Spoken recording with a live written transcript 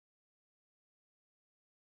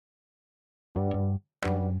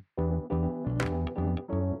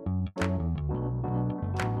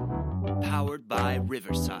by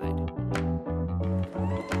Riverside.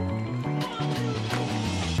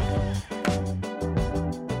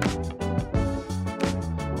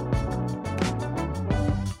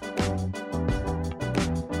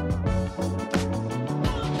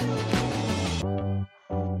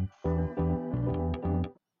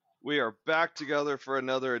 We are back together for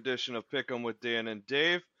another edition of Pick 'em with Dan and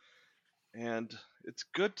Dave. And it's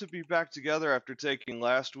good to be back together after taking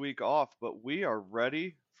last week off, but we are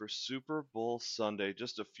ready for Super Bowl Sunday,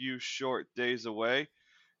 just a few short days away.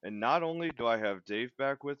 And not only do I have Dave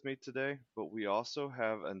back with me today, but we also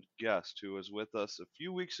have a guest who was with us a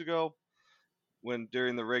few weeks ago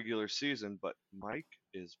during the regular season, but Mike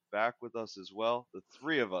is back with us as well. The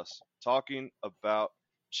three of us talking about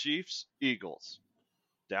Chiefs Eagles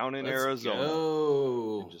down in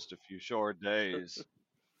Arizona in just a few short days.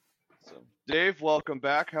 So, Dave, welcome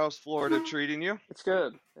back. How's Florida treating you? It's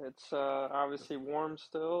good. It's obviously warm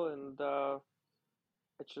still, and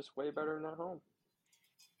it's just way better than at home.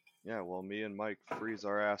 Yeah, well, me and Mike freeze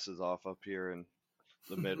our asses off up here in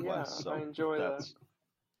the Midwest. Yeah, so I enjoy that.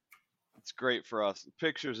 It's great for us.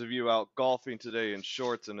 Pictures of you out golfing today in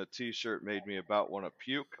shorts and a t-shirt made me about want to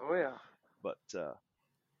puke. Oh, yeah. But,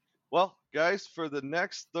 well, guys, for the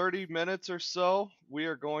next 30 minutes or so, we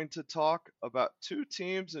are going to talk about two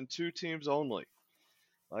teams and two teams only.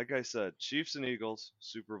 Like I said, Chiefs and Eagles,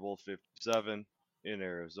 Super Bowl 57 in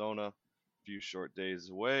Arizona, a few short days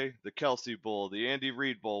away. The KELCE Bowl, the Andy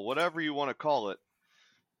Reid Bowl, whatever you want to call it.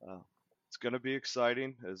 It's going to be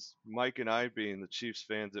exciting. As Mike and I, being the Chiefs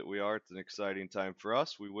fans that we are, it's an exciting time for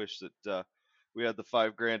us. We wish that we had the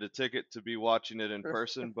 $5,000 a ticket to be watching it in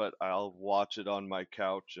person, but I'll watch it on my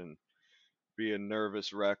couch and be a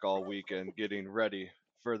nervous wreck all weekend getting ready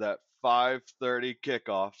for that 5:30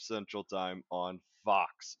 kickoff Central Time on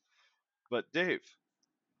Fox. But Dave,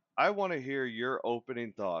 I want to hear your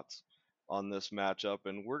opening thoughts on this matchup,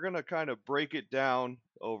 and we're going to kind of break it down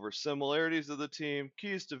over similarities of the team,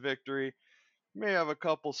 keys to victory, may have a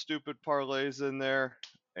couple stupid parlays in there,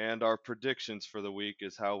 and our predictions for the week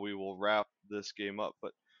is how we will wrap this game up.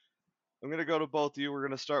 But I'm going to go to both of you. We're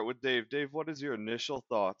going to start with Dave. Dave, what is your initial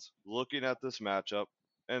thoughts looking at this matchup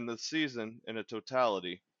and the season in a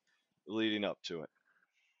totality leading up to it?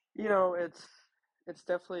 You know, it's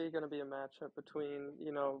definitely going to be a matchup between,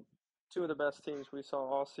 two of the best teams we saw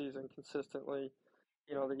all season consistently.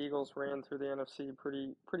 The Eagles ran through the NFC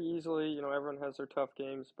pretty easily. Everyone has their tough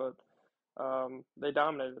games, but they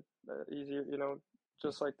dominated easy,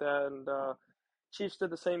 just like that. And Chiefs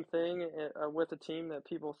did the same thing with a team that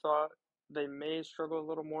people thought they may struggle a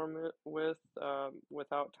little more with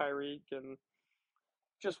without Tyreek and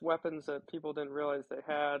just weapons that people didn't realize they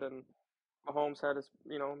had. And Mahomes had his,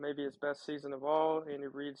 maybe his best season of all. Andy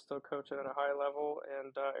Reid still coaching at a high level,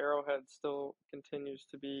 and Arrowhead still continues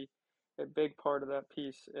to be a big part of that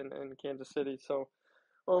piece in Kansas City. So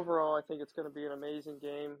overall, I think it's going to be an amazing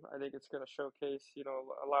game. I think it's going to showcase,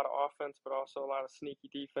 a lot of offense, but also a lot of sneaky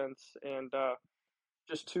defense, and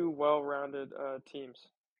just two well-rounded teams.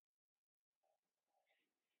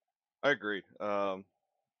 I agree.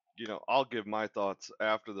 I'll give my thoughts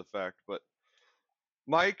after the fact, but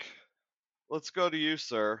Mike, let's go to you,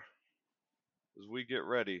 sir. As we get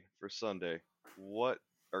ready for Sunday, what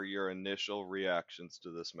are your initial reactions to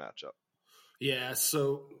this matchup? Yeah,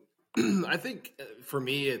 so I think for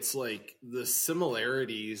me, it's like the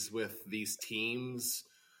similarities with these teams,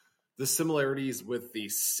 the similarities with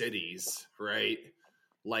these cities, right?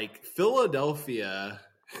 Like Philadelphia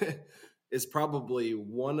is probably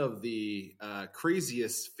one of the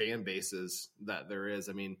craziest fan bases that there is.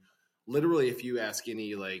 I mean, literally, if you ask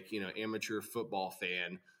any amateur football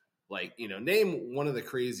fan, name one of the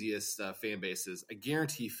craziest fan bases, I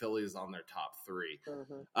guarantee Philly is on their top three.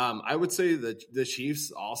 Mm-hmm. I would say that the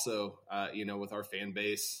Chiefs also, with our fan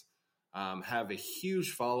base, have a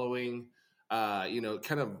huge following.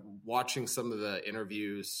 Kind of watching some of the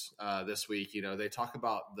interviews this week, they talk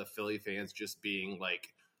about the Philly fans just being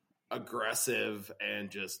like aggressive and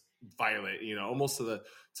just violent, almost to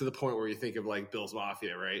the point where you think of like Bill's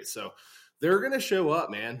Mafia, right? So they're going to show up,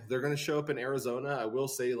 man. They're going to show up in Arizona. I will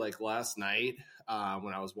say, like last night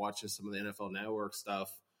when I was watching some of the NFL Network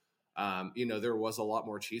stuff, there was a lot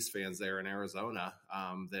more Chiefs fans there in Arizona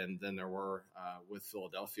than there were with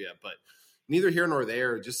Philadelphia. But neither here nor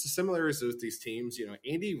there. Just the similarities with these teams.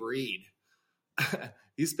 Andy Reid,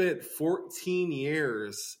 he spent 14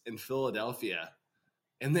 years in Philadelphia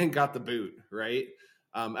and then got the boot, right?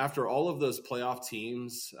 After all of those playoff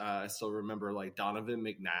teams, I still remember like Donovan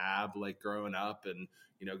McNabb, like growing up and,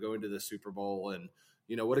 going to the Super Bowl and,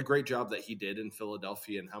 what a great job that he did in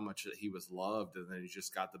Philadelphia and how much that he was loved. And then he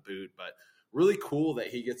just got the boot. But really cool that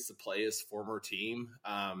he gets to play his former team.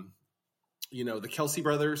 The KELCE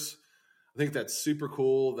brothers. I think that's super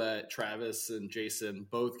cool that Travis and Jason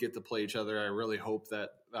both get to play each other. I really hope that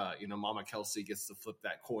Mama KELCE gets to flip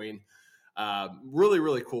that coin. Really,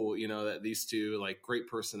 really cool. That these two, like, great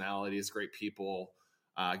personalities, great people,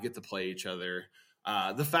 get to play each other.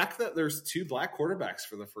 The fact that there's two black quarterbacks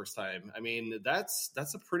for the first time, I mean, that's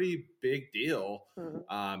a pretty big deal.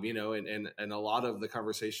 Mm-hmm. And a lot of the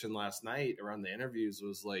conversation last night around the interviews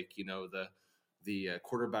was like, the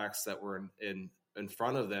quarterbacks that were in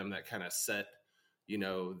front of them that kind of set,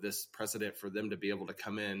 this precedent for them to be able to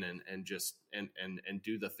come in and just and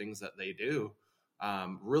do the things that they do.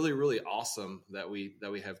 Really, really awesome that we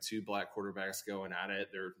have two black quarterbacks going at it.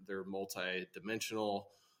 They're multi-dimensional.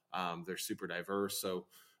 They're super diverse. So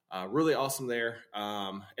really awesome there.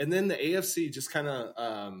 And then the AFC just kind of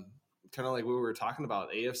like we were talking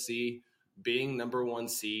about, AFC being number one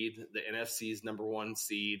seed, the NFC's number one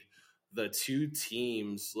seed, the two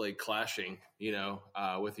teams like clashing,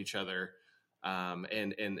 with each other.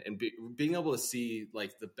 Being able to see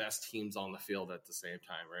like the best teams on the field at the same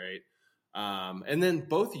time, right? And then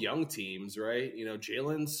both young teams, right?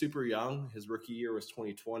 Jalen's super young. His rookie year was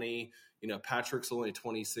 2020. Patrick's only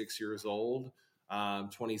 26 years old,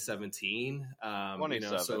 2017.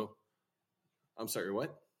 27. So I'm sorry,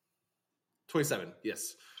 what? 27.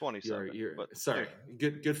 Yes. 27. But sorry.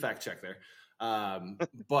 Good fact check there.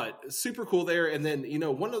 But super cool there. And then,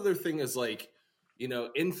 one other thing is like,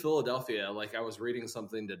 in Philadelphia, like I was reading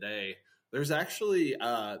something today, there's actually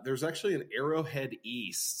an Arrowhead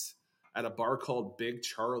East at a bar called Big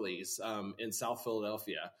Charlie's in South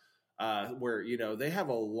Philadelphia, where they have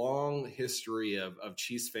a long history of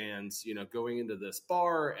Chiefs fans, going into this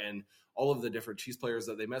bar and all of the different Chiefs players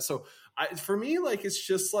that they met. So for me, like, it's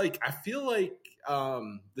just like I feel like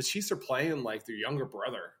the Chiefs are playing like their younger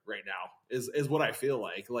brother right now. Is what I feel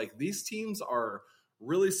like. Like, these teams are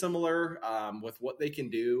really similar with what they can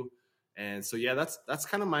do. And so, yeah, that's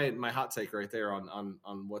kind of my hot take right there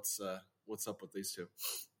on what's up with these two.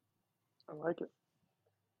 I like it.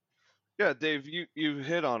 Yeah, Dave, you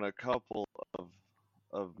hit on a couple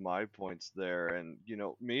of my points there, and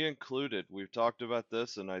me included. We've talked about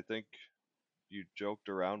this, and I think you joked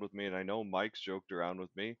around with me, and I know Mike's joked around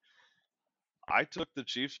with me. I took the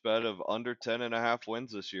Chiefs bet of under 10.5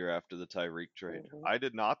 wins this year after the Tyreek trade. Mm-hmm. I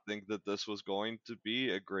did not think that this was going to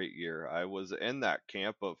be a great year. I was in that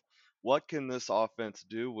camp of what can this offense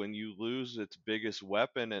do when you lose its biggest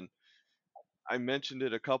weapon, and I mentioned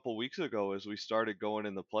it a couple weeks ago as we started going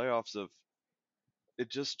in the playoffs of it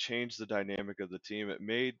just changed the dynamic of the team. It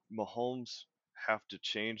made Mahomes have to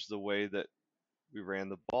change the way that we ran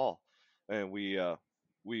the ball, and we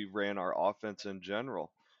ran our offense in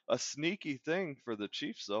general. A sneaky thing for the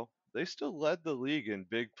Chiefs, though, they still led the league in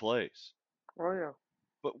big plays, Oh yeah.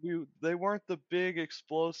 but they weren't the big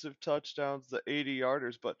explosive touchdowns, the 80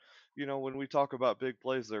 yarders. But when we talk about big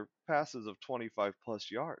plays, they're passes of 25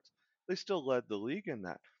 plus yards. They still led the league in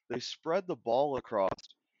that. They spread the ball across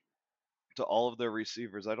to all of their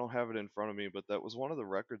receivers. I don't have it in front of me, but that was one of the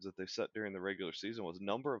records that they set during the regular season was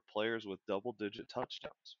number of players with double-digit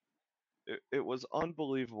touchdowns. It was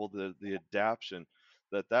unbelievable the adaptation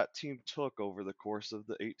that team took over the course of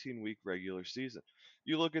the 18-week regular season.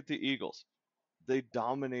 You look at the Eagles; they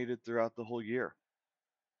dominated throughout the whole year.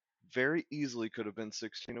 Very easily could have been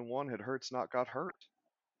 16-1 had Hurts not got hurt.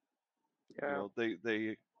 Yeah.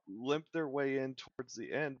 They limped their way in towards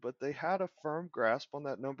the end, but they had a firm grasp on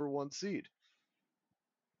that number one seed.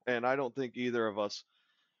 And I don't think either of us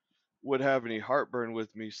would have any heartburn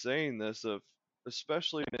with me saying this, of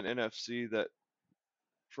especially in an NFC that,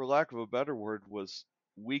 for lack of a better word, was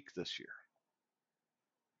weak this year,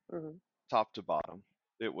 Mm-hmm. top to bottom.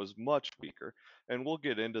 It was much weaker, and we'll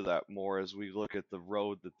get into that more as we look at the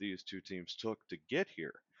road that these two teams took to get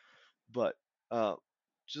here. But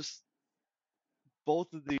just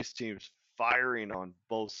both of these teams firing on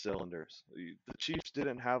both cylinders. The Chiefs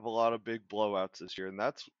didn't have a lot of big blowouts this year, and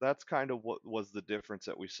that's kind of what was the difference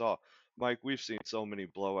that we saw. Mike, we've seen so many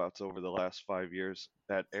blowouts over the last 5 years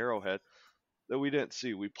at Arrowhead that we didn't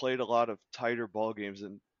see. We played a lot of tighter ball games,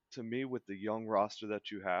 and to me, with the young roster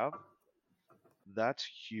that you have, that's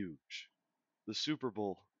huge. The Super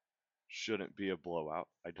Bowl shouldn't be a blowout.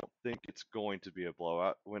 I don't think it's going to be a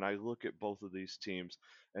blowout. When I look at both of these teams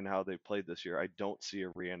and how they played this year, I don't see a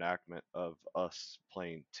reenactment of us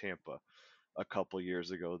playing Tampa a couple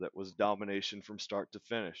years ago that was domination from start to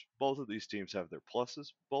finish. Both of these teams have their pluses,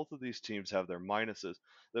 both of these teams have their minuses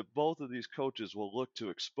that both of these coaches will look to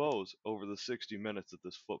expose over the 60 minutes that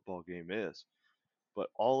this football game is. But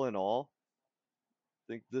all in all,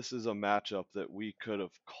 I think this is a matchup that we could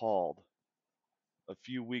have called a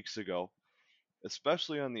few weeks ago,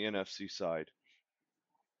 especially on the NFC side,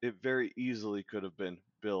 it very easily could have been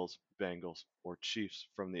Bills, Bengals, or Chiefs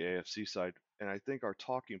from the AFC side. And I think our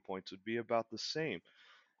talking points would be about the same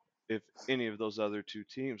if any of those other two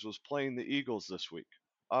teams was playing the Eagles this week.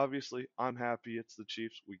 Obviously, I'm happy it's the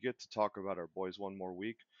Chiefs. We get to talk about our boys one more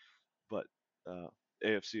week, but uh,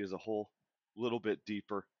 AFC as a whole, a little bit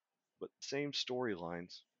deeper, but same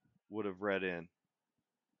storylines would have read in.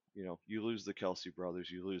 You know, you lose the KELCE brothers,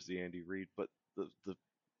 you lose the Andy Reid, but the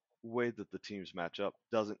way that the teams match up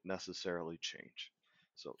doesn't necessarily change.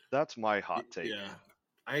 So that's my hot take. Yeah,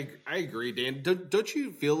 I agree, Dan. Don't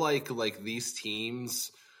you feel like these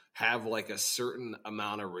teams have like a certain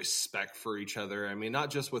amount of respect for each other? I mean,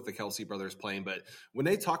 not just with the KELCE brothers playing, but when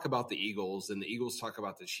they talk about the Eagles and the Eagles talk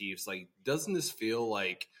about the Chiefs, like, doesn't this feel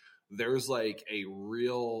like there's like a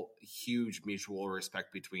real huge mutual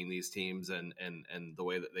respect between these teams and the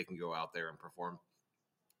way that they can go out there and perform?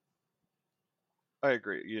 I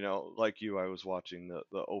agree. You know, like you, I was watching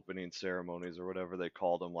the opening ceremonies or whatever they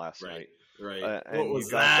called them last Right, night, right. and What you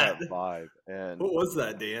was got that? that vibe. And What was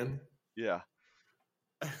that, Dan? yeah,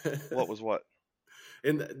 what was what?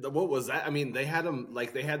 And what was that? I mean, they had them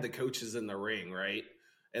like they had the coaches in the ring, right?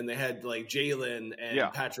 And they had like Jalen and Yeah,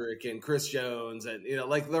 Patrick and Chris Jones, and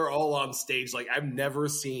like they're all on stage. Like I've never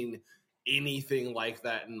seen anything like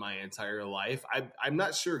that in my entire life. I'm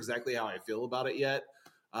not sure exactly how I feel about it yet,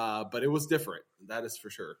 but it was different. That is for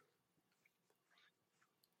sure.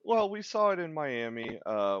 well, we saw it in Miami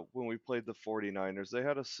when we played the 49ers. They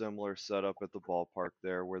had a similar setup at the ballpark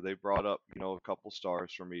there where they brought up, you know, a couple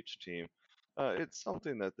stars from each team. It's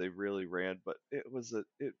something that they really ran, but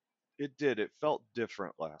it felt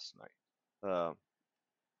different last night.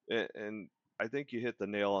 And I think you hit the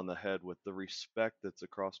nail on the head with the respect that's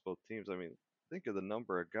across both teams. I mean, think of the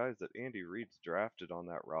number of guys that Andy Reid's drafted on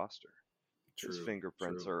that roster. His True,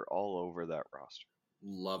 fingerprints true. are all over that roster,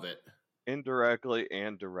 Love it. indirectly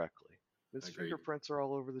and directly. His Agreed. fingerprints are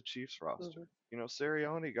all over the Chiefs roster. Mm-hmm. You know,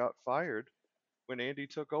 Sirianni got fired when Andy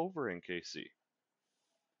took over in KC.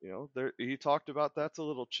 You know, he talked about that's a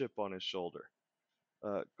little chip on his shoulder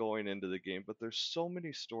going into the game, but there's so many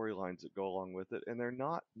storylines that go along with it, and they're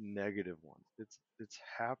not negative ones. It's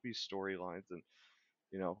happy storylines, and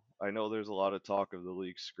you know, I know there's a lot of talk of the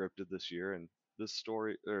league scripted this year, and this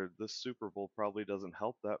story or this Super Bowl probably doesn't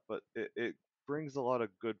help that, but it brings a lot of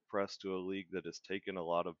good press to a league that has taken a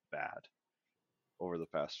lot of bad over the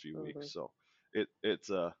past few Mm-hmm. weeks. So it's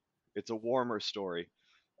a warmer story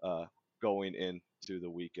uh, going into the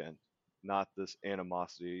weekend, not this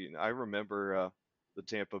animosity. I remember the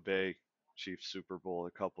Tampa Bay Chiefs Super Bowl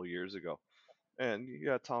a couple years ago, and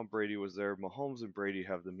yeah, Tom Brady was there. Mahomes and Brady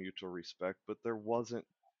have the mutual respect, but there wasn't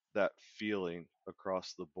that feeling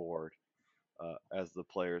across the board as the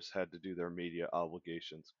players had to do their media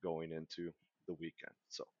obligations going into the weekend.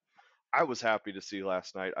 So I was happy to see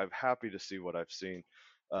last night. I'm happy to see what I've seen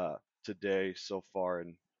uh, today so far,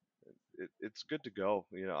 and it's good to go.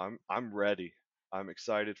 You know, I'm ready. I'm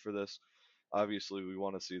excited for this. Obviously, we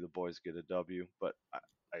want to see the boys get a W, but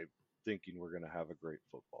I'm thinking we're going to have a great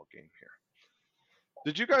football game here.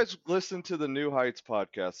 Did you guys listen to the New Heights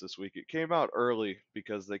podcast this week? It came out early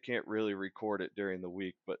because they can't really record it during the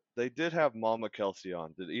week, but they did have Mama KELCE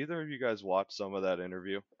on. Did either of you guys watch some of that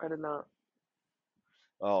interview? I did not.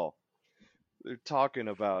 Oh, they're talking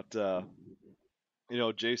about you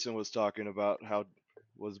know, Jason was talking about how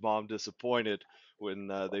was mom disappointed when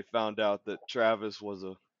they found out that Travis was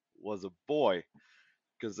a boy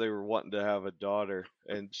because they were wanting to have a daughter,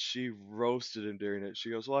 and she roasted him during it.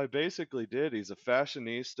 She goes, "Well, I basically did. He's a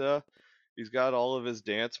fashionista. He's got all of his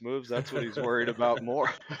dance moves. That's what he's worried about more."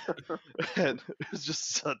 And it was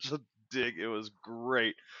just such a dig. It was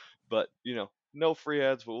great, but you know, no free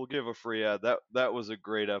ads, but we'll give a free ad. That was a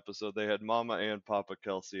great episode. They had Mama and Papa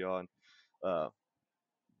KELCE on. Uh,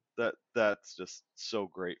 that's just so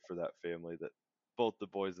great for that family that both the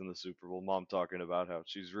boys in the Super Bowl. Mom talking about how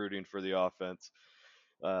she's rooting for the offense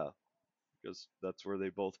because that's where they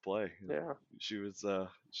both play. Yeah. She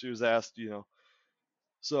was asked, you know,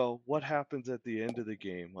 so what happens at the end of the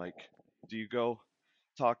game? Like, do you go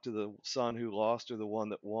talk to the son who lost or the one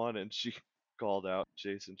that won? And she called out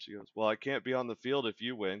Jason. She goes, "Well, I can't be on the field if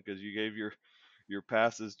you win because you gave your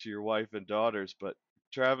passes to your wife and daughters, but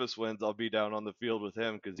Travis wins, I'll be down on the field with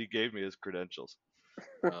him because he gave me his credentials."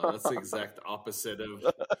 That's the exact opposite of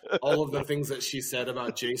all of the things that she said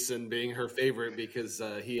about Jason being her favorite because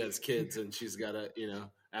he has kids and she's got to,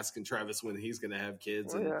 asking Travis when he's going to have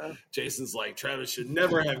kids. And Yeah. Jason's like, Travis should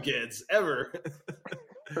never have kids, ever.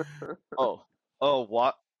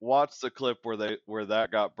 Watch the clip where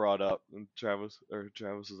that got brought up, and Travis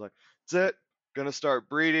was like, "That's it. gonna start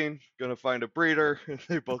breeding, gonna find a breeder.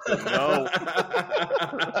 They both go, no.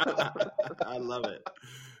 I love it.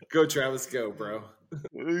 Go, Travis, go, bro.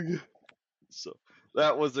 So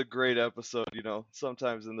that was a great episode.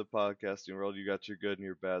 Sometimes in the podcasting world, you got your good and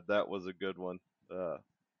your bad. That was a good one.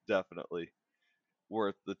 Definitely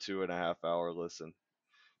worth the 2.5 hour listen.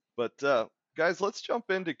 But guys, let's jump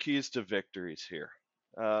into keys to victories here.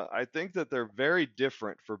 I think that they're very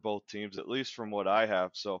different for both teams, at least from what I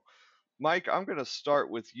have. So, Mike, I'm going to start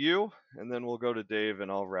with you, and then we'll go to Dave,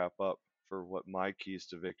 and I'll wrap up for what my keys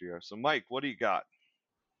to victory are. So, Mike, what do you got?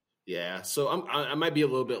 Yeah, so I might be a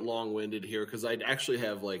little bit long-winded here because I'd actually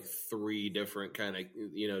have like 3 different kind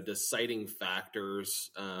of deciding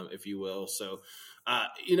factors, if you will. So,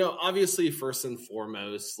 obviously, first and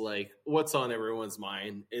foremost, like what's on everyone's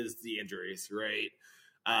mind is the injuries, right?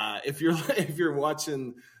 If you're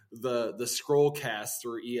watching the scroll cast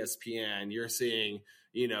through ESPN, you're seeing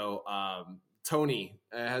Tony,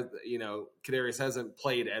 Kadarius hasn't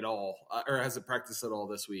played at all or hasn't practiced at all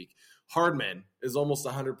this week. Hardman is almost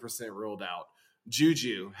 100% ruled out.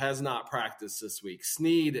 Juju has not practiced this week.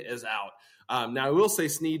 Snead is out. Now, I will say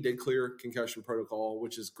Snead did clear concussion protocol,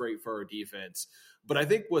 which is great for our defense. But I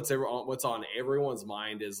think what's on everyone's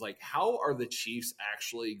mind is like, how are the Chiefs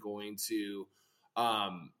actually going to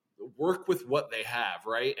work with what they have,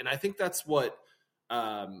 right? And I think that's what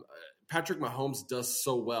Patrick Mahomes does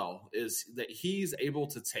so well is that he's able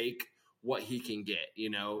to take what he can get.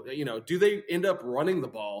 Do they end up running the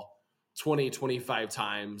ball 20, 25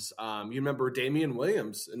 times? You remember Damian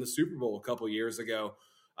Williams in the Super Bowl a couple years ago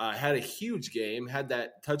had a huge game, had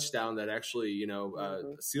that touchdown that actually,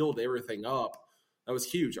 sealed everything up. That was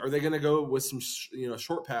huge. Are they going to go with some,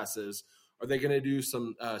 short passes? Are they going to do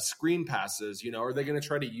some screen passes? Are they going to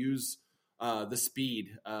try to use the speed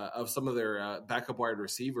of some of their backup wide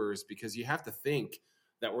receivers? Because you have to think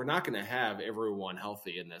that we're not going to have everyone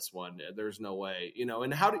healthy in this one. There's no way,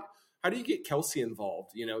 and how do you get KELCE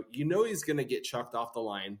involved? He's going to get chucked off the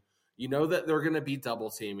line. That they're going to be double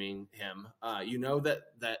teaming him.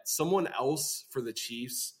 That someone else for the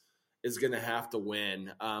Chiefs is going to have to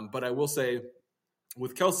win. But I will say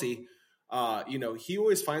with KELCE, he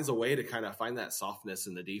always finds a way to kind of find that softness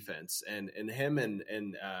in the defense, and him and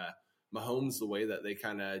Mahomes, the way that they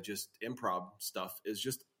kind of just improv stuff is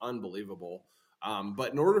just unbelievable.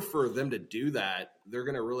 But in order for them to do that, they're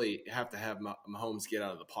going to really have to have Mahomes get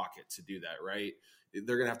out of the pocket to do that, right?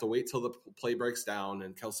 They're going to have to wait till the play breaks down,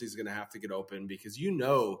 and KELCE's going to have to get open because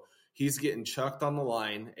he's getting chucked on the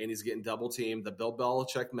line and he's getting double teamed, the Bill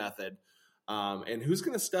Belichick method. And who's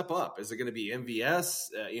going to step up? Is it going to be MVS?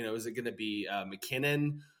 Is it going to be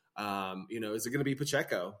McKinnon? Is it going to be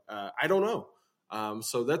Pacheco? I don't know.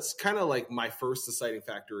 So that's kind of like my first deciding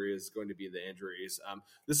factor is going to be the injuries.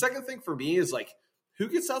 The second thing for me is like who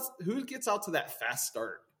gets out to that fast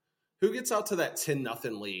start? Who gets out to that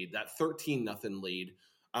 10-0 lead, that 13-0 lead?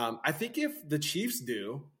 I think if the Chiefs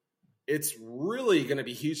do, it's really going to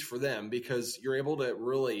be huge for them because you're able to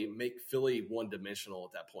really make Philly one-dimensional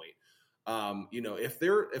at that point. If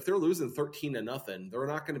they're losing 13-0, they're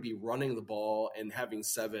not going to be running the ball and having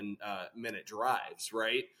 7-minute drives,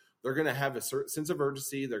 right? They're going to have a certain sense of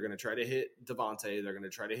urgency. They're going to try to hit Devontae. They're going to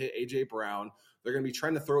try to hit A.J. Brown. They're going to be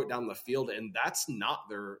trying to throw it down the field, and that's not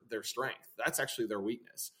their strength. That's actually their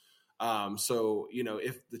weakness.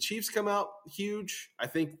 If the Chiefs come out huge, I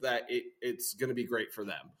think that it's going to be great for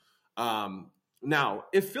them. Now,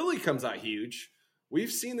 if Philly comes out huge,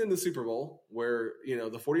 we've seen in the Super Bowl where,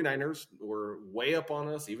 the 49ers were way up on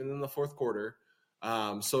us, even in the fourth quarter.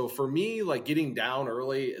 So for me, like getting down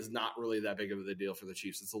early is not really that big of a deal for the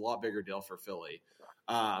Chiefs. It's a lot bigger deal for Philly.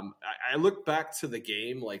 I look back to the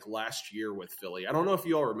game like last year with Philly. I don't know if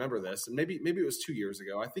you all remember this, and maybe it was 2 years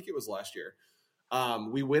ago. I think it was last year.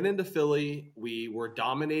 We went into Philly. We were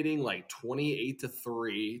dominating like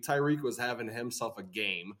 28-3. Tyreek was having himself a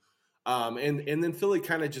game. And then Philly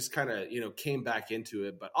kind of came back into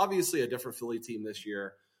it, but obviously a different Philly team this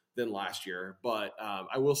year than last year. But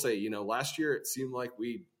I will say, last year it seemed like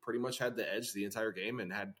we pretty much had the edge the entire game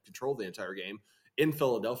and had control the entire game in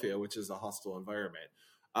Philadelphia, which is a hostile environment.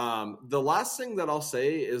 The last thing that I'll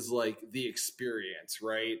say is like the experience,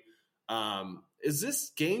 right? Is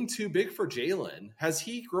this game too big for Jalen? Has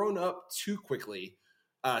he grown up too quickly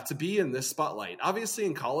to be in this spotlight? Obviously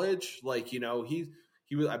in college,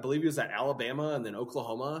 he was, I believe he was at Alabama and then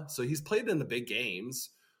Oklahoma. So he's played in the big games.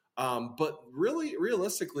 But really,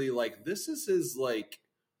 realistically, like this is his like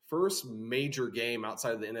first major game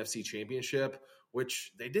outside of the NFC Championship,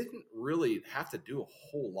 which they didn't really have to do a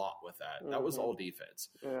whole lot with that. That was all defense.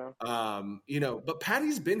 Yeah. But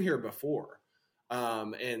Patty's been here before.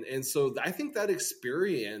 And so I think that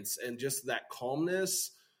experience and just that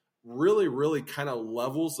calmness really, really kind of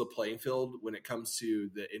levels the playing field when it comes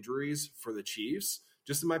to the injuries for the Chiefs,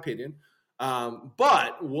 just in my opinion.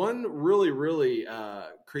 But one really, really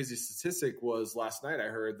crazy statistic was last night I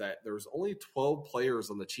heard that there was only 12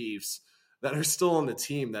 players on the Chiefs that are still on the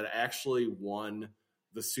team that actually won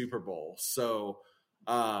the Super Bowl. So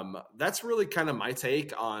that's really kind of my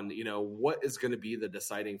take on, what is going to be the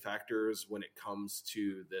deciding factors when it comes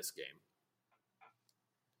to this game.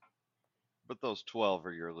 But those 12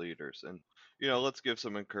 are your leaders. And, let's give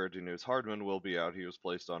some encouraging news. Hardman will be out. He was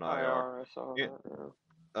placed on IR. I saw that,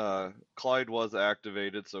 yeah. Clyde was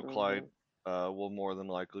activated, so Clyde will more than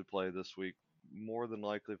likely play this week. More than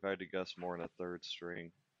likely, if I had to guess, more in a third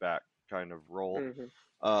string back kind of role.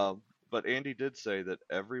 But Andy did say that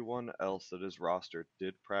everyone else that is rostered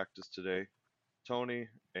did practice today. Tony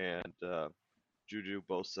and Juju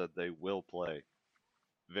both said they will play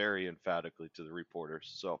very emphatically to the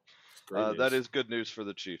reporters. So that is good news for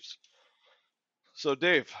the Chiefs. So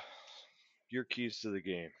Dave, your keys to the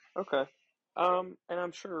game. Okay. And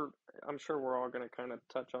I'm sure we're all going to kind of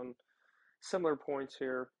touch on similar points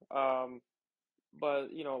here. But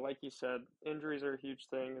like you said, injuries are a huge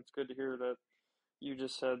thing. It's good to hear that you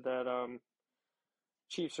just said that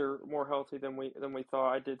Chiefs are more healthy than we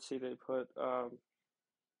thought. I did see they put on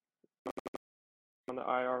the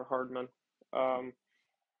IR Hardman.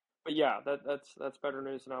 But yeah, that's better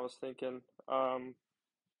news than I was thinking.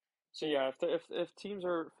 So yeah, if teams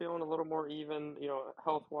are feeling a little more even,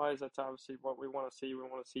 health wise, that's obviously what we want to see. We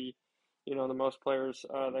want to see, the most players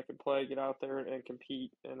that can play, get out there and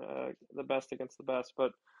compete, and the best against the best.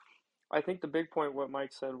 But I think the big point what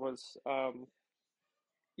Mike said was,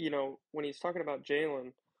 when he's talking about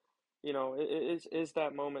Jalen, is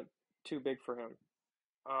that moment too big for him?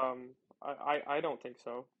 I don't think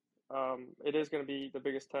so. It is going to be the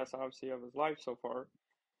biggest test, obviously, of his life so far.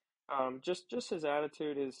 Just his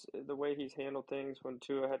attitude, is the way he's handled things when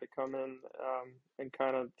Tua had to come in and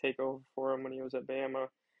kind of take over for him when he was at Bama.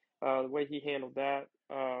 The way he handled that.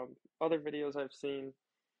 Other videos I've seen,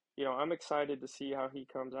 I'm excited to see how he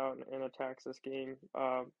comes out and attacks this game.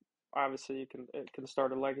 Obviously, it can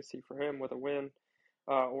start a legacy for him with a win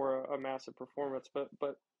or a massive performance.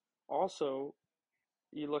 But also,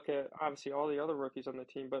 you look at obviously all the other rookies on the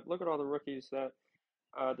team, but look at all the rookies that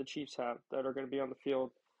the Chiefs have that are going to be on the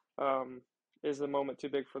field. Is the moment too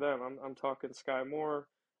big for them? I'm talking Sky Moore.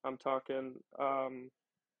 I'm talking.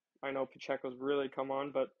 I know Pacheco's really come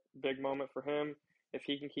on, but big moment for him if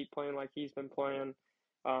he can keep playing like he's been playing.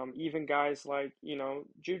 Even guys like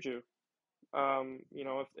Juju.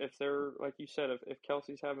 If they're like you said, if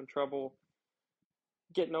KELCE's having trouble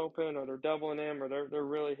getting open, or they're doubling him, or they're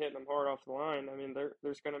really hitting him hard off the line, I mean,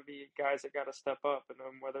 there's going to be guys that got to step up, and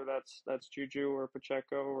whether that's Juju or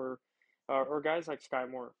Pacheco or guys like Sky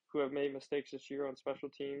Moore, who have made mistakes this year on special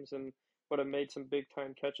teams but have made some big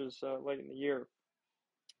time catches late in the year.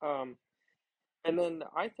 And then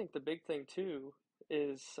I think the big thing too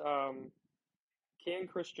is can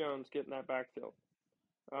Chris Jones get in that backfield?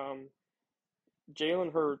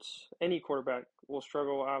 Jalen Hurts, any quarterback, will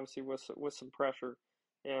struggle obviously with some pressure,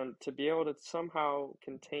 and to be able to somehow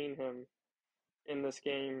contain him in this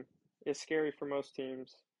game is scary for most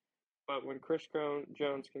teams. But when Chris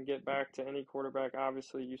Jones can get back to any quarterback,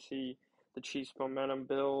 obviously you see the Chiefs' momentum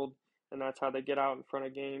build, and that's how they get out in front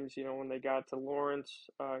of games. When they got to Lawrence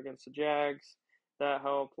against the Jags, that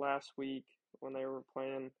helped last week when they were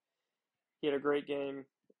playing. He had a great game.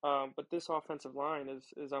 But this offensive line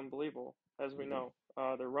is unbelievable, as we know.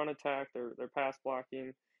 Their run attack, their pass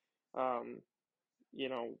blocking,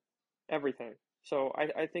 everything. So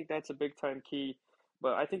I think that's a big time key.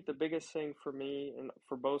 But I think the biggest thing for me and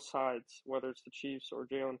for both sides, whether it's the Chiefs or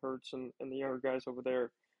Jalen Hurts and the younger guys over there,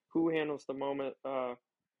 who handles the moment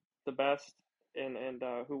the best and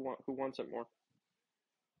who wants it more.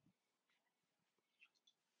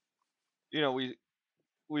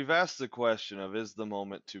 We've asked the question of, is the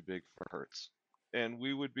moment too big for Hurts? And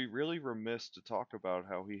we would be really remiss to talk about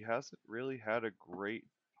how he hasn't really had a great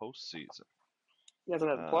postseason. He hasn't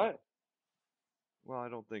had to play. Well, I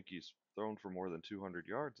don't think he's thrown for more than 200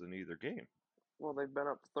 yards in either game. Well, they've been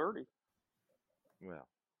up 30. Well,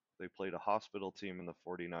 they played a hospital team in the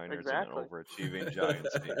 49ers Exactly. and an overachieving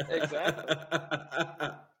Giants team. Exactly.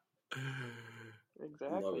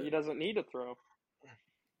 Exactly. He doesn't need to throw.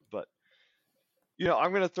 But,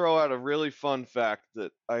 I'm going to throw out a really fun fact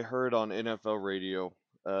that I heard on NFL radio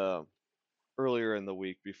earlier in the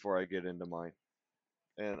week before I get into mine.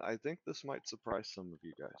 And I think this might surprise some of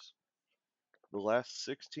you guys. The last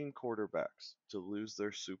 16 quarterbacks to lose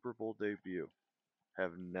their Super Bowl debut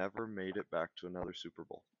have never made it back to another Super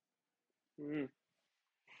Bowl. Mm.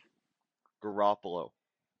 Garoppolo,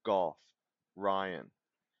 Goff, Ryan,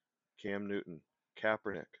 Cam Newton,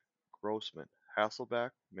 Kaepernick, Grossman,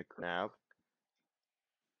 Hasselbeck, McNabb,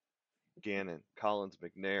 Gannon, Collins,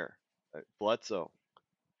 McNair, Bledsoe.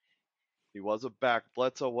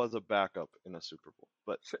 Bledsoe was a backup in a Super Bowl,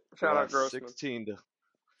 but the Shout out last Grossman.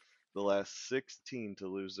 16 to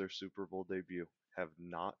lose their Super Bowl debut have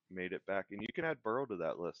not made it back. And you can add Burrow to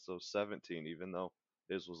that list, so 17, even though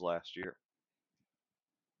his was last year.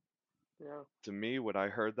 Yeah. To me, when I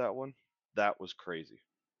heard that one, that was crazy.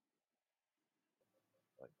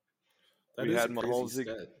 That We is had a crazy Mahomes.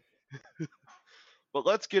 stat. But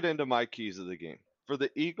let's get into my keys of the game. For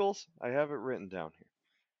the Eagles, I have it written down here.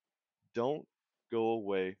 Don't go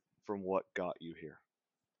away from what got you here.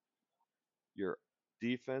 Your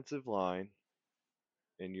defensive line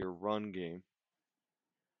and your run game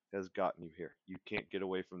has gotten you here. You can't get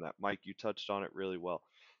away from that. Mike, you touched on it really well.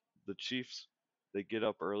 The Chiefs, they get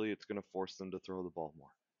up early. It's going to force them to throw the ball more.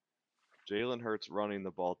 Jalen Hurts running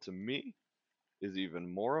the ball, to me, is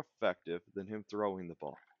even more effective than him throwing the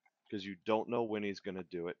ball because you don't know when he's going to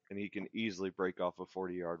do it, and he can easily break off a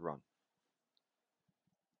 40-yard run.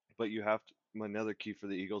 But you have to, another key for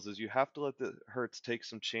the Eagles is you have to let the Hurts take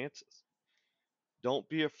some chances. Don't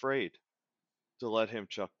be afraid to let him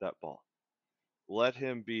chuck that ball. Let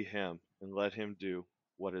him be him and let him do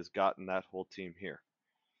what has gotten that whole team here.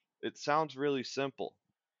 It sounds really simple,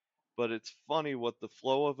 but it's funny what the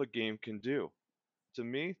flow of a game can do. To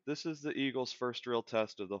me, this is the Eagles' first real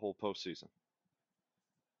test of the whole postseason.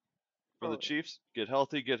 For the Chiefs, get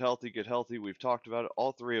healthy, get healthy, get healthy. We've talked about it.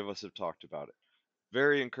 All three of us have talked about it.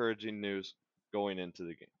 Very encouraging news going into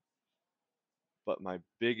the game. But my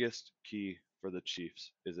biggest key for the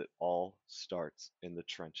Chiefs is it all starts in the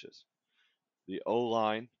trenches. The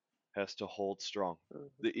O-line has to hold strong.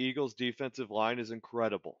 The Eagles' defensive line is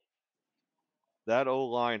incredible. That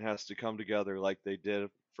O-line has to come together like they did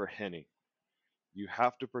for Henne. You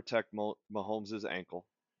have to protect Mahomes' ankle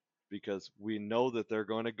because we know that they're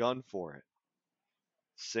going to gun for it.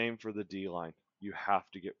 Same for the D-line. You have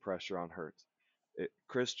to get pressure on Hurts.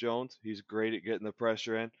 Chris Jones, he's great at getting the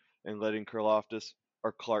pressure in and letting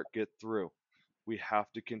Clark get through. We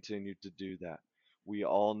have to continue to do that. We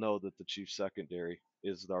all know that the Chiefs secondary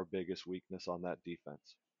is our biggest weakness on that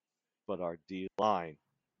defense. But our D-line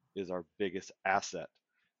is our biggest asset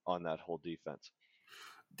on that whole defense.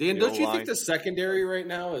 Dan, don't you think the secondary right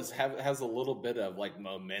now has a little bit of like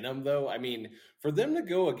momentum though? I mean, for them to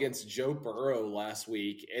go against Joe Burrow last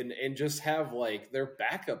week and just have like their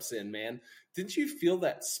backups in, man, didn't you feel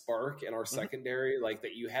that spark in our secondary like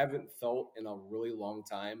that you haven't felt in a really long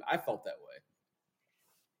time? I felt that way.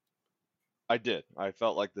 I did. I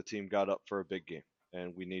felt like the team got up for a big game,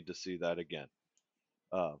 and we need to see that again.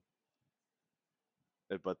 But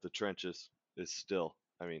the trenches is still,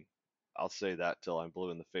 I mean, I'll say that till I'm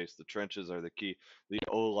blue in the face. The trenches are the key. The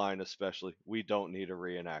O-line especially. We don't need a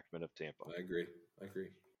reenactment of Tampa. I agree.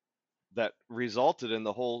 That resulted in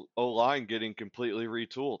the whole O-line getting completely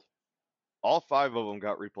retooled. All 5 of them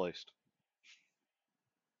got replaced.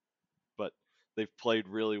 But they've played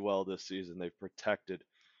really well this season. They've protected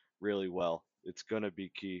really well. It's going to be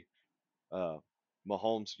key.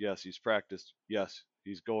 Mahomes, yes, he's practiced. Yes,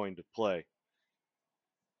 he's going to play.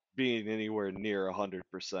 Being anywhere near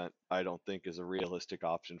 100%, I don't think is a realistic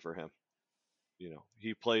option for him. You know,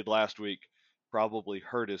 he played last week, probably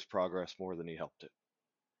hurt his progress more than he helped it.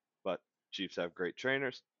 But Chiefs have great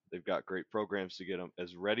trainers. They've got great programs to get him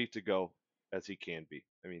as ready to go as he can be.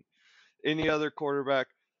 I mean, any other quarterback,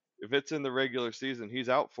 if it's in the regular season, he's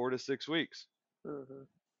out 4 to 6 weeks. Mm-hmm.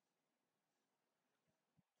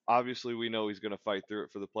 Obviously, we know he's going to fight through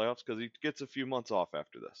it for the playoffs because he gets a few months off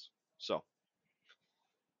after this. So,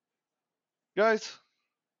 guys,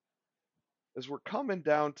 as we're coming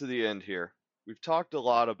down to the end here, we've talked a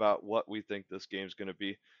lot about what we think this game's going to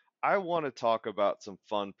be. I want to talk about some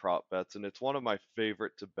fun prop bets, and it's one of my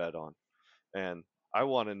favorite to bet on. And I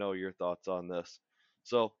want to know your thoughts on this.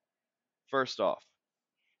 So, first off,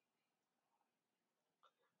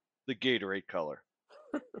 the Gatorade color.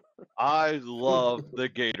 I love the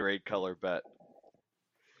Gatorade color bet.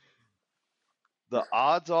 The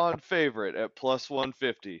odds-on favorite at plus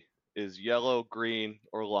 150 is yellow, green,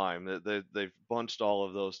 or lime. They've bunched all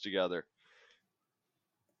of those together.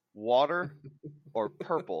 Water or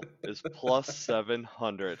purple is plus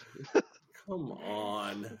 700. Come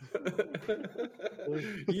on.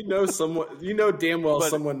 You know damn well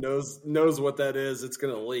someone knows what that is. It's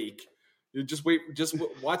going to leak. You just wait,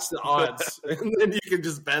 watch the odds, and then you can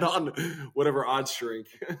just bet on whatever odds shrink.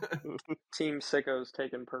 Team Sicko's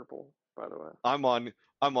taking purple, by the way. I'm on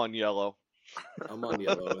yellow. I'm on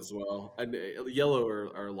yellow as well. And yellow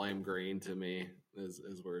or lime green to me is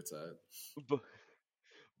where it's at.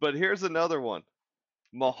 But here's another one.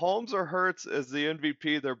 Mahomes or Hurts as the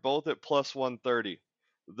MVP, they're both at plus 130.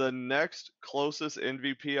 The next closest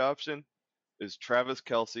MVP option is Travis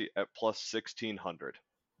Kelce at plus 1600.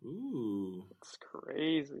 Ooh. It's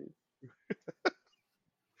crazy.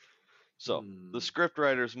 So the script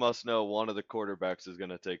writers must know one of the quarterbacks is going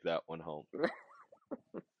to take that one home.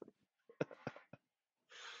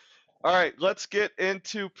 All right, let's get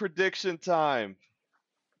into prediction time.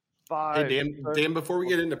 Hey, Dan, before we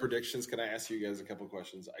get into predictions, can I ask you guys a couple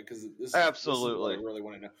questions? Because this is what I really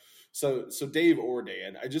want to know. So Dave or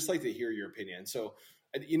Dan, I'd just like to hear your opinion. So,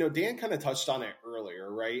 Dan kind of touched on it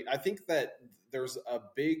earlier, right? I think that there's a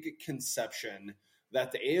big conception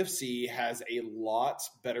that the AFC has a lot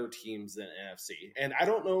better teams than NFC. And I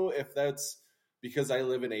don't know if that's because I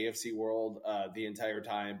live in AFC world the entire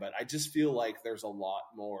time, but I just feel like there's a lot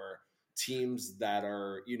more teams that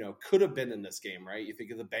are, could have been in this game, right? You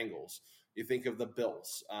think of the Bengals, you think of the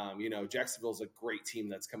Bills. Jacksonville's a great team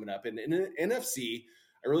that's coming up. And in NFC,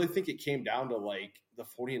 I really think it came down to like the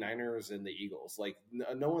 49ers and the Eagles. Like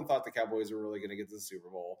no one thought the Cowboys were really going to get to the Super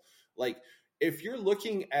Bowl. Like if you're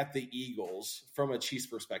looking at the Eagles from a Chiefs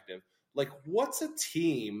perspective, like what's a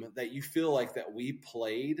team that you feel like that we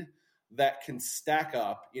played that can stack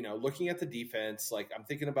up, looking at the defense? Like I'm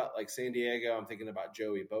thinking about like San Diego. I'm thinking about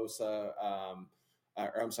Joey Bosa.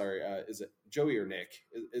 Is it Joey or Nick?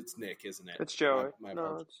 It's Nick, isn't it? It's Joey.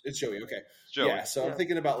 It's Joey. Okay. It's Joey. Yeah. So I'm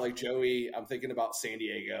thinking about like Joey. I'm thinking about San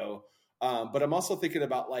Diego. But I'm also thinking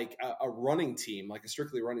about like a running team, like a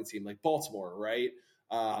strictly running team, like Baltimore, right?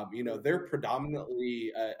 They're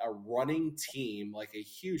predominantly a running team, like a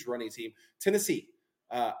huge running team. Tennessee.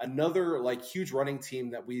 Another like huge running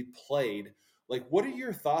team that we played. Like, what are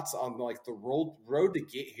your thoughts on like the road to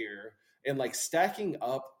get here and like stacking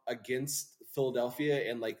up against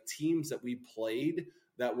Philadelphia and like teams that we played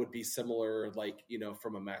that would be similar, like,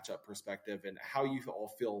 from a matchup perspective, and how you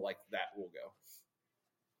all feel like that will go?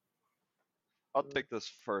 I'll take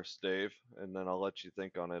this first, Dave, and then I'll let you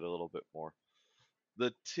think on it a little bit more.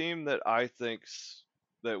 The team that I think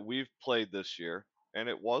that we've played this year, and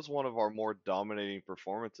it was one of our more dominating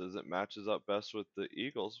performances, it matches up best with the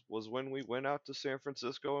Eagles, was when we went out to San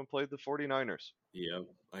Francisco and played the 49ers. Yeah,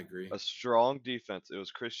 I agree. A strong defense. It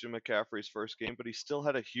was Christian McCaffrey's first game, but he still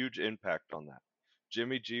had a huge impact on that.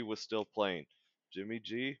 Jimmy G was still playing. Jimmy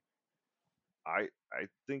G, I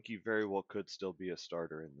think he very well could still be a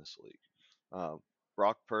starter in this league.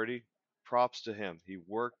 Brock Purdy, props to him. He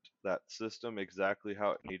worked that system exactly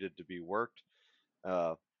how it needed to be worked.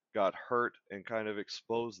 Got hurt and kind of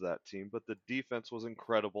exposed that team, but the defense was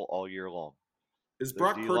incredible all year long. Is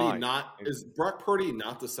Brock Purdy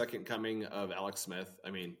not the second coming of Alex Smith?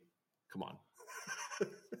 I mean, come on.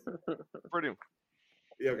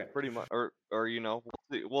 Pretty much. Or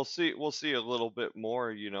we'll see a little bit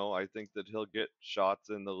more. I think that he'll get shots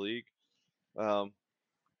in the league. We'll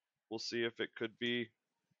see if it could be.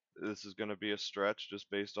 This is going to be a stretch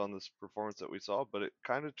just based on this performance that we saw, but it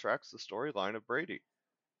kind of tracks the storyline of Brady.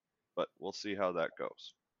 But we'll see how that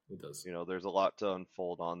goes. It does. There's a lot to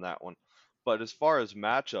unfold on that one. But as far as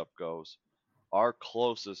matchup goes, our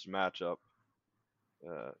closest matchup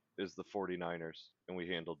is the 49ers, and we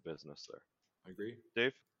handled business there. I agree.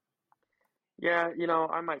 Dave? Yeah,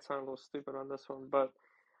 I might sound a little stupid on this one, but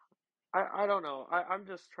I don't know. I'm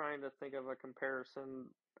just trying to think of a comparison,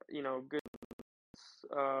 good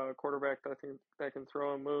quarterback that can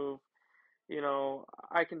throw and move.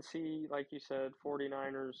 I can see, like you said,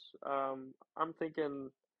 49ers. I'm thinking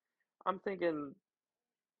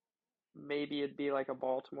maybe it'd be like a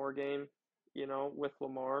Baltimore game, with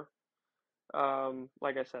Lamar.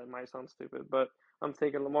 Like I said, it might sound stupid, but I'm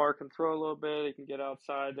thinking Lamar can throw a little bit. He can get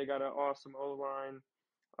outside. They got an awesome O-line.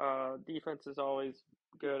 Defense is always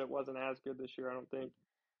good. It wasn't as good this year, I don't think.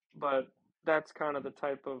 But that's kind of the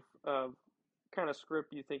type of kind of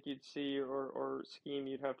script you think you'd see or scheme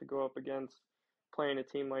you'd have to go up against playing a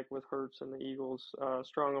team like with Hurts and the Eagles.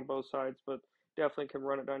 Strong on both sides, but definitely can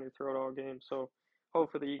run it down your throat all game. So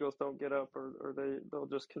hopefully the Eagles don't get up or they'll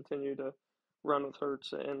just continue to run with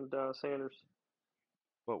Hurts and Sanders.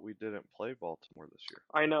 But we didn't play Baltimore this year.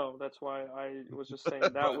 I know. That's why I was just saying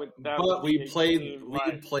we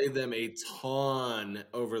played them a ton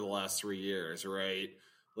over the last 3 years, right?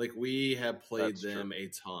 Like we have played them a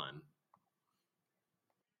ton.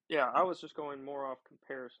 Yeah, I was just going more off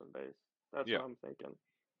comparison base. That's what I'm thinking.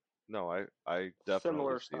 No, I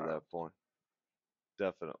definitely see that point.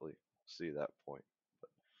 definitely see that point.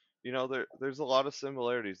 There's a lot of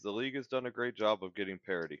similarities. The league has done a great job of getting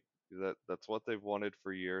parity. That's what they've wanted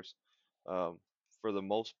for years. Um, for the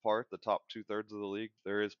most part, the top 2/3 of the league,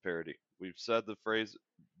 there is parity. We've said the phrase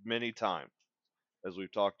many times as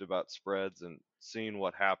we've talked about spreads and seeing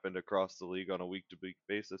what happened across the league on a week-to-week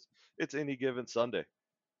basis. It's any given Sunday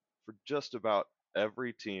for just about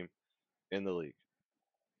every team in the league,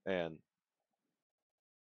 and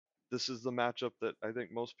this is the matchup that I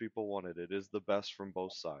think most people wanted. It is the best from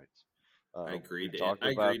both sides. I agree, We've Dan. talked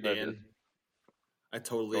about that. I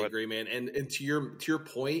totally agree, man. And to your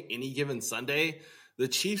point, any given Sunday, the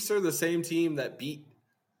Chiefs are the same team that beat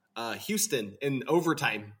Houston in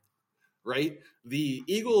overtime, right? The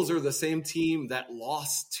Eagles are the same team that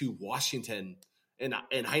lost to Washington and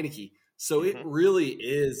Heineke. So it really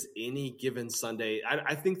is any given Sunday.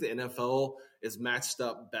 I think the NFL is matched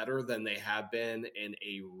up better than they have been in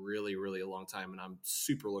a really, really long time, and I'm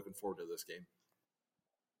super looking forward to this game.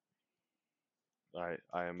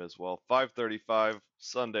 I am as well. 5:35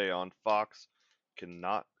 Sunday on Fox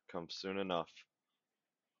cannot come soon enough.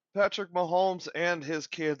 Patrick Mahomes and his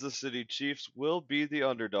Kansas City Chiefs will be the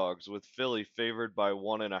underdogs, with Philly favored by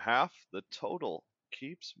 1.5. The total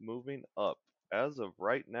keeps moving up. As of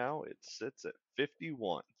right now, it sits at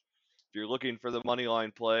 51. If you're looking for the money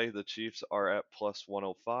line play, the Chiefs are at plus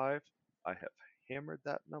 105. I have hammered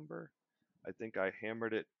that number. I think I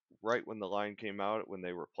hammered it right when the line came out when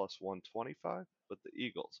they were plus 125, but the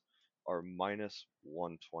Eagles are minus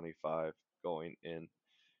 125 going in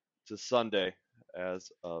to Sunday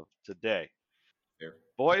as of today. Fair.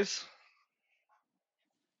 Boys,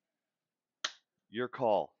 your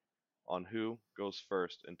call on who goes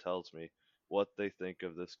first and tells me what they think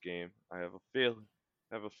of this game. I have a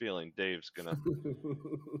feeling Dave's gonna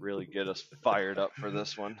really get us fired up for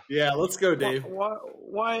this one. Yeah, let's go, Dave.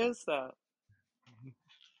 Why is that?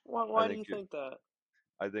 Why do you think that?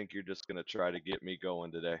 I think you're just gonna try to get me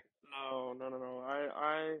going today. No.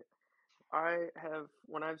 I have,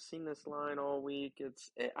 when I've seen this line all week,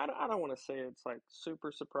 I don't want to say it's like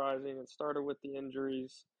super surprising. It started with the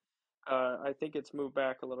injuries. I think it's moved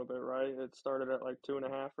back a little bit, right? It started at like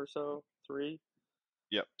 2.5 or so, 3.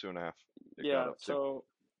 Yep, 2.5. It got Yeah, up to. so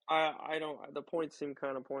I don't, the points seem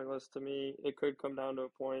kind of pointless to me. It could come down to a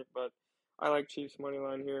point, but I like Chiefs money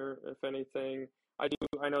line here, if anything. I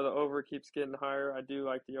know the over keeps getting higher. I do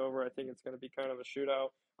like the over. I think it's going to be kind of a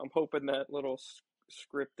shootout. I'm hoping that little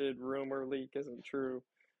scripted rumor leak isn't true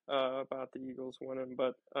about the Eagles winning,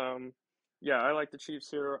 but yeah, I like the Chiefs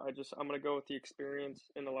here. I'm going to go with the experience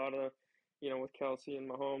in a lot of, with KELCE and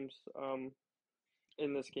Mahomes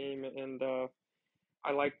in this game, and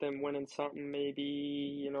I like them winning something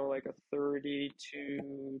maybe, like a 30-27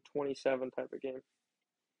 type of game.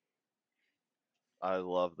 I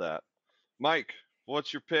love that. Mike,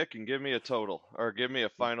 what's your pick, and give me a total, or give me a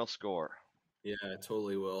final score? Yeah, I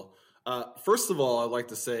totally will. First of all, I'd like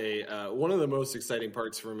to say one of the most exciting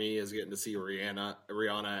parts for me is getting to see Rihanna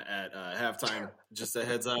at halftime. Just a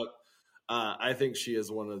heads up. I think she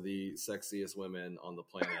is one of the sexiest women on the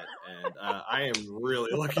planet, and I am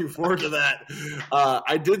really looking forward to that.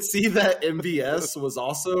 I did see that MVS was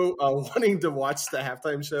also wanting to watch the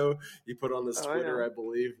halftime show. He put on his Twitter, yeah. I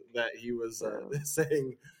believe, that he was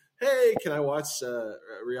saying, hey, can I watch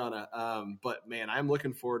Rihanna? But, man, I'm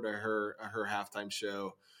looking forward to her halftime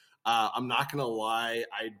show. I'm not going to lie.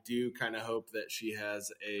 I do kind of hope that she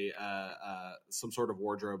has some sort of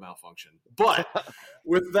wardrobe malfunction. But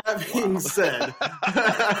with that being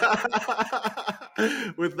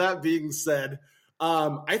said,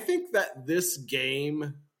 I think that this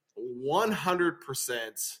game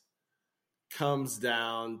 100% comes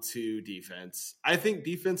down to defense. I think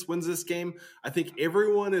defense wins this game. I think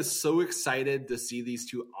everyone is so excited to see these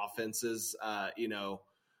two offenses,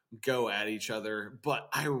 go at each other, but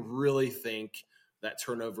I really think that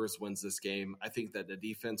turnovers wins this game. I think that the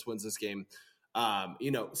defense wins this game.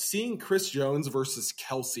 Seeing Chris Jones versus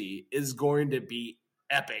KELCE is going to be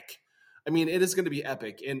epic. I mean, it is going to be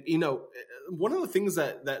epic. And, one of the things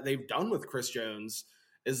that they've done with Chris Jones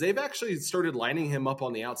is they've actually started lining him up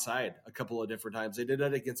on the outside a couple of different times. They did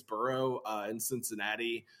that against Burrow in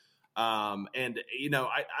Cincinnati. I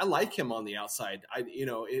like him on the outside.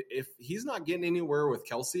 If he's not getting anywhere with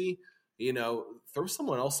KELCE, throw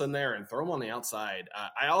someone else in there and throw him on the outside.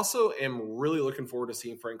 I also am really looking forward to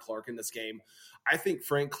seeing Frank Clark in this game. I think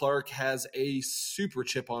Frank Clark has a super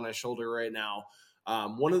chip on his shoulder right now.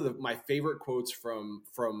 One of my favorite quotes from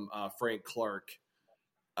Frank Clark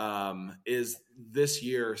is this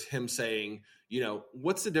year him saying,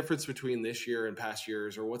 what's the difference between this year and past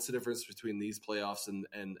years, or what's the difference between these playoffs and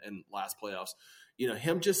last playoffs?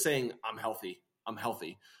 Him just saying, I'm healthy.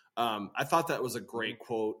 healthy. I thought that was a great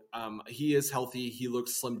quote. He is healthy. He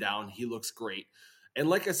looks slimmed down. He looks great. And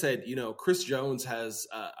like I said, Chris Jones has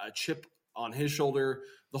a chip on his shoulder.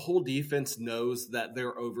 The whole defense knows that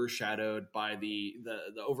they're overshadowed by the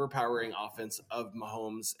overpowering offense of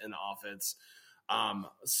Mahomes and offense.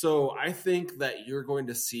 So I think that you're going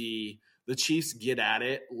to see the Chiefs get at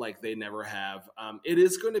it like they never have. It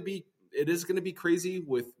is going to be crazy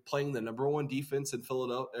with playing the number one defense in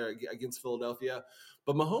Philadelphia against Philadelphia.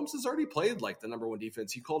 But Mahomes has already played like the number one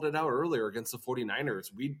defense. He called it out earlier against the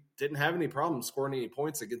 49ers. We didn't have any problem scoring any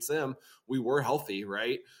points against them. We were healthy,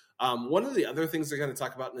 right? One of the other things they're going to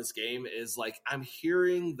talk about in this game is I'm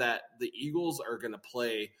hearing that the Eagles are going to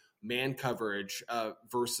play man coverage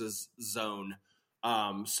versus zone.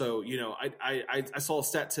 So I saw a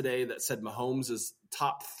stat today that said Mahomes is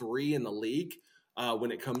top 3 in the league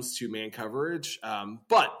when it comes to man coverage.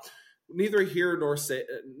 But neither here nor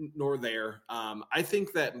there. I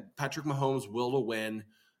think that Patrick Mahomes will win.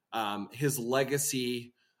 His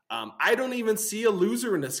legacy. I don't even see a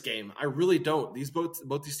loser in this game. I really don't.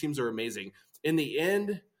 Both these teams are amazing. In the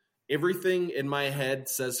end, everything in my head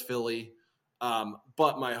says Philly,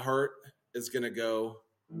 but my heart is going to go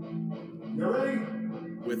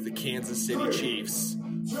with the Kansas City Chiefs.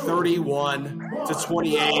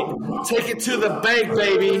 31-28. Take it to the bank,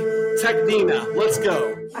 baby. Technina. Let's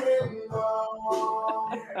go.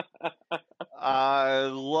 I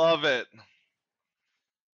love it.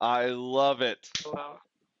 I love it. Wow.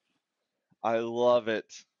 I love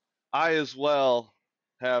it. I as well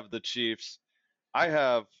have the Chiefs. I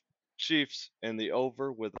have Chiefs in the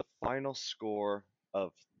over with a final score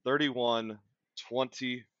of 31-24.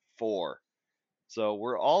 So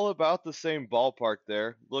we're all about the same ballpark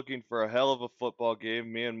there, looking for a hell of a football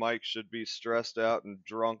game. Me and Mike should be stressed out and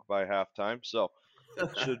drunk by halftime, so it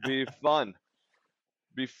should be fun.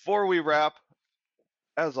 Before we wrap,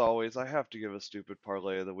 as always, I have to give a stupid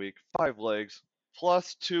parlay of the week. 5 legs,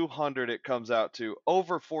 plus 200 it comes out to.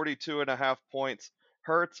 Over 42.5 points.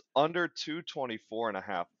 Hurts under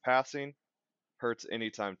 224.5 passing. Hurts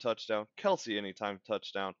anytime touchdown. KELCE anytime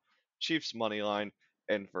touchdown. Chiefs money line.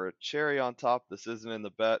 And for a cherry on top, this isn't in the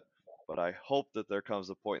bet, but I hope that there comes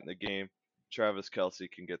a point in the game Travis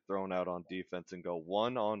KELCE can get thrown out on defense and go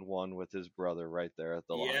one-on-one with his brother right there at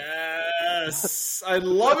the line. Yes! I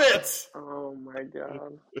love it! Oh, my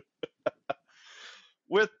God.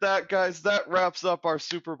 With that, guys, that wraps up our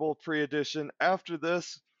Super Bowl pre-edition. After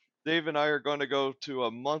this, Dave and I are going to go to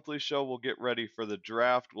a monthly show. We'll get ready for the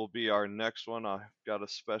draft. Will be our next one. I've got a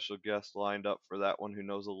special guest lined up for that one who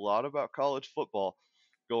knows a lot about college football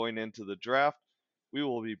going into the draft. We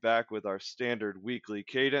will be back with our standard weekly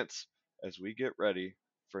cadence as we get ready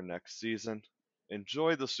for next season.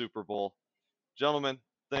 Enjoy the Super Bowl. Gentlemen,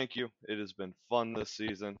 thank you. It has been fun this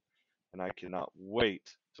season, and I cannot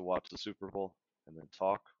wait to watch the Super Bowl and then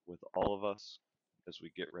talk with all of us as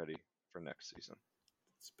we get ready for next season.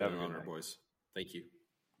 It's been an honor, boys. Thank you.